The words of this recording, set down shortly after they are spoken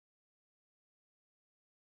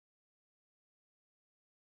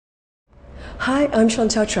Hi, I'm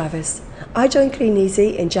Chantal Travis. I joined Clean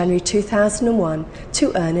Easy in January 2001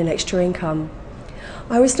 to earn an extra income.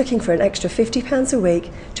 I was looking for an extra £50 a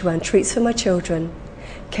week to earn treats for my children.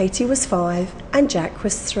 Katie was 5 and Jack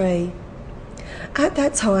was 3. At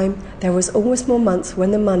that time, there was almost more months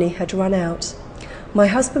when the money had run out. My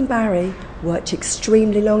husband Barry worked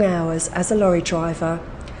extremely long hours as a lorry driver,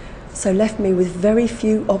 so left me with very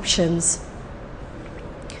few options.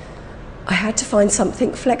 I had to find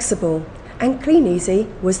something flexible, and Clean Easy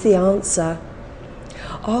was the answer.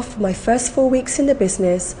 After my first 4 weeks in the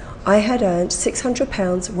business, I had earned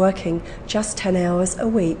 £600 working just 10 hours a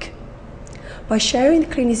week. By sharing the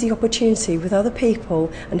Clean Easy opportunity with other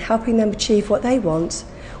people and helping them achieve what they want,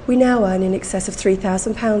 we now earn in excess of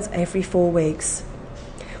 £3,000 every 4 weeks.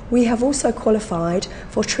 We have also qualified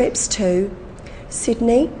for trips to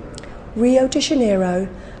Sydney, Rio de Janeiro,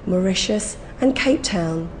 Mauritius and Cape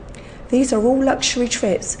Town. These are all luxury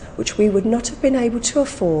trips which we would not have been able to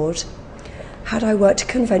afford had I worked a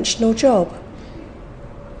conventional job.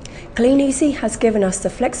 Clean Easy has given us the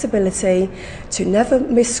flexibility to never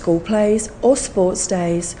miss school plays or sports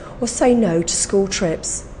days or say no to school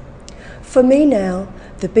trips. For me now,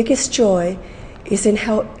 the biggest joy is in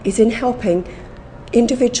helping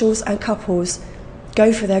individuals and couples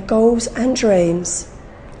go for their goals and dreams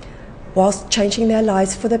whilst changing their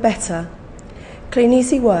lives for the better. Clean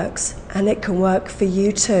Easy works, and it can work for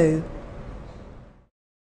you too.